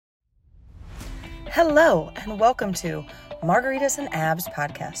Hello, and welcome to Margaritas and Abs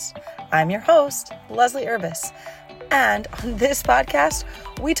podcast. I'm your host, Leslie Urbis. And on this podcast,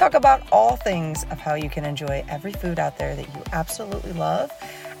 we talk about all things of how you can enjoy every food out there that you absolutely love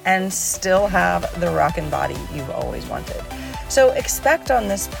and still have the rockin' body you've always wanted. So expect on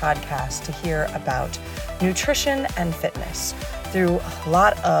this podcast to hear about nutrition and fitness through a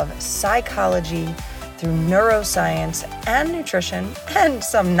lot of psychology, through neuroscience and nutrition, and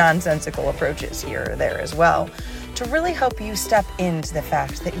some nonsensical approaches here or there as well, to really help you step into the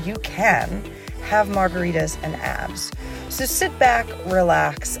fact that you can have margaritas and abs. So sit back,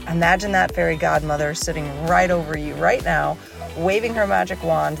 relax, imagine that fairy godmother sitting right over you right now, waving her magic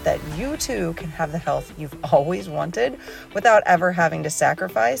wand that you too can have the health you've always wanted without ever having to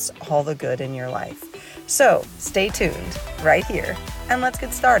sacrifice all the good in your life. So stay tuned right here, and let's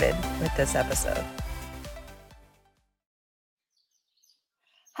get started with this episode.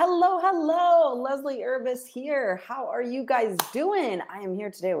 Hello, Leslie Urbis here. How are you guys doing? I am here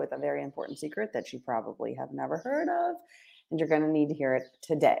today with a very important secret that you probably have never heard of, and you're going to need to hear it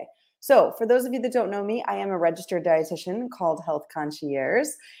today. So for those of you that don't know me, I am a registered dietitian called Health Concierge,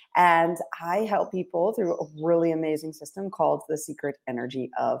 and I help people through a really amazing system called the secret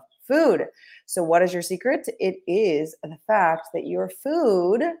energy of food. So what is your secret? It is the fact that your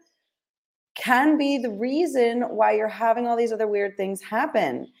food can be the reason why you're having all these other weird things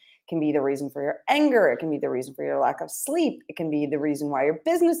happen. It can be the reason for your anger. It can be the reason for your lack of sleep. It can be the reason why your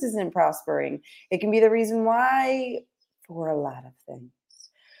business isn't prospering. It can be the reason why for a lot of things.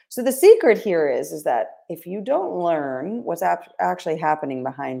 So the secret here is that if you don't learn what's actually happening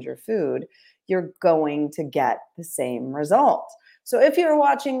behind your food, you're going to get the same result. So if you're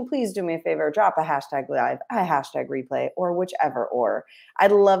watching, please do me a favor, drop a hashtag live, a hashtag replay, or whichever or.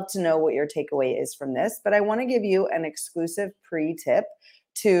 I'd love to know what your takeaway is from this, but I want to give you an exclusive pre-tip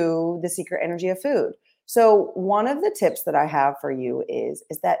to the secret energy of food. So one of the tips that I have for you is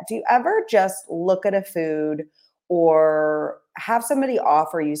that do you ever just look at a food or have somebody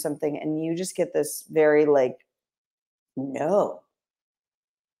offer you something and you just get this very no,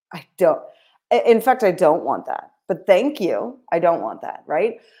 I don't. In fact, I don't want that. But thank you. I don't want that,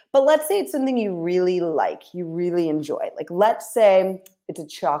 right? But let's say it's something you really like, you really enjoy. Like, let's say it's a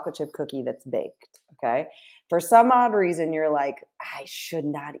chocolate chip cookie that's baked, okay? For some odd reason, you're like, I should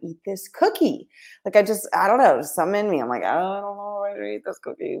not eat this cookie. Like, I don't know, something in me. I'm like, I don't know if I should eat this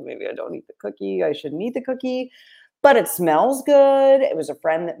cookie. Maybe I don't eat the cookie. I shouldn't eat the cookie. But it smells good. It was a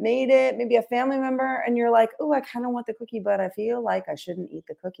friend that made it, maybe a family member. And you're like, oh, I kind of want the cookie, but I feel like I shouldn't eat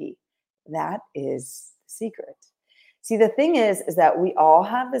the cookie. That is the secret. See, the thing is that we all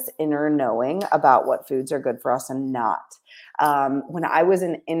have this inner knowing about what foods are good for us and not. When I was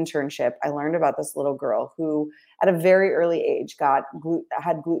in internship, I learned about this little girl who, at a very early age, had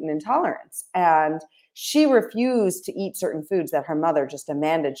gluten intolerance, and she refused to eat certain foods that her mother just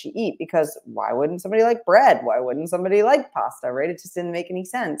demanded she eat because why wouldn't somebody like bread? Why wouldn't somebody like pasta? Right? It just didn't make any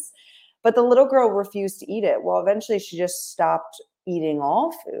sense. But the little girl refused to eat it. Well, eventually, she just stopped eating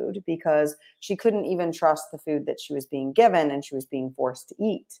all food because she couldn't even trust the food that she was being given and she was being forced to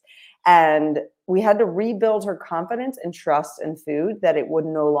eat. And we had to rebuild her confidence and trust in food that it would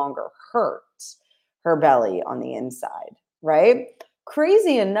no longer hurt her belly on the inside, right?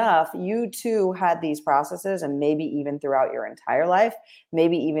 Crazy enough, you too had these processes and maybe even throughout your entire life,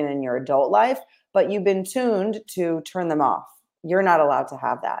 maybe even in your adult life, but you've been tuned to turn them off. You're not allowed to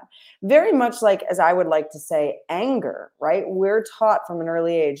have that. Very much like, as I would like to say, anger, right? We're taught from an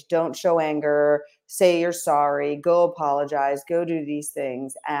early age, don't show anger, say you're sorry, go apologize, go do these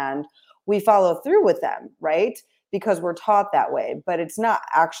things. And we follow through with them, right? Because we're taught that way, but it's not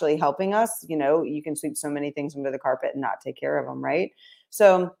actually helping us. You know, you can sweep so many things under the carpet and not take care of them, right?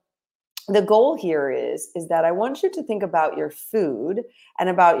 So the goal here is that I want you to think about your food and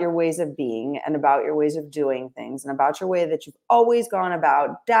about your ways of being and about your ways of doing things and about your way that you've always gone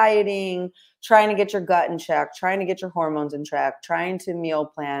about dieting, trying to get your gut in check, trying to get your hormones in check, trying to meal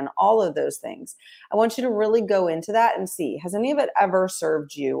plan, all of those things. I want you to really go into that and see, has any of it ever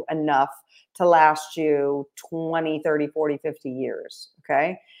served you enough to last you 20, 30, 40, 50 years?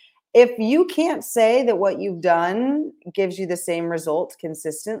 Okay. If you can't say that what you've done gives you the same result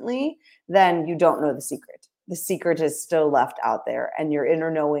consistently, then you don't know the secret. The secret is still left out there and your inner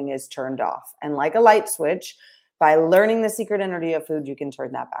knowing is turned off. And like a light switch, by learning the secret energy of food, you can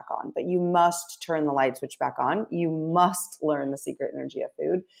turn that back on. But you must turn the light switch back on. You must learn the secret energy of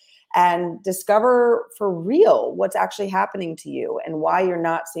food and discover for real what's actually happening to you and why you're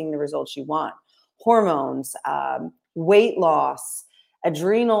not seeing the results you want. Hormones, weight loss,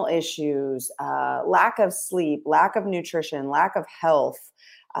 adrenal issues, lack of sleep, lack of nutrition, lack of health,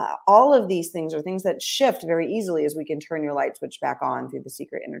 All of these things are things that shift very easily as we can turn your light switch back on through the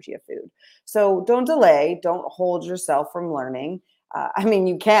secret energy of food. So don't delay, don't hold yourself from learning. I mean,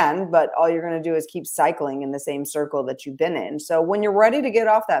 you can, but all you're going to do is keep cycling in the same circle that you've been in. So when you're ready to get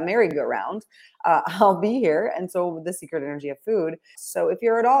off that merry-go-round, I'll be here. And so with the secret energy of food. So if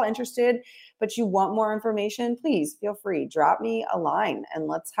you're at all interested, but you want more information, please feel free, drop me a line and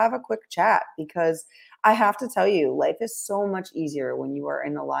let's have a quick chat, because I have to tell you, life is so much easier when you are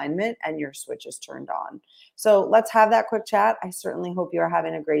in alignment and your switch is turned on. So let's have that quick chat. I certainly hope you are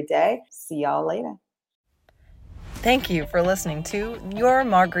having a great day. See y'all later. Thank you for listening to Your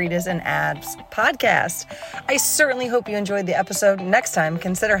Margaritas and Abs podcast. I certainly hope you enjoyed the episode. Next time,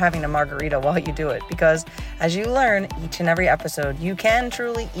 consider having a margarita while you do it, because as you learn each and every episode, you can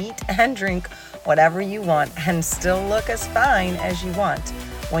truly eat and drink whatever you want and still look as fine as you want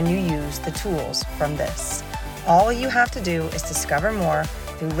when you use the tools from this. All you have to do is discover more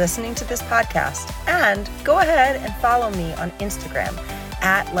through listening to this podcast, and go ahead and follow me on Instagram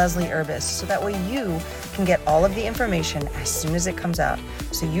at Leslie Urbis, so that way you can get all of the information as soon as it comes out,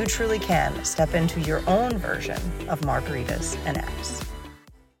 so you truly can step into your own version of margaritas and abs.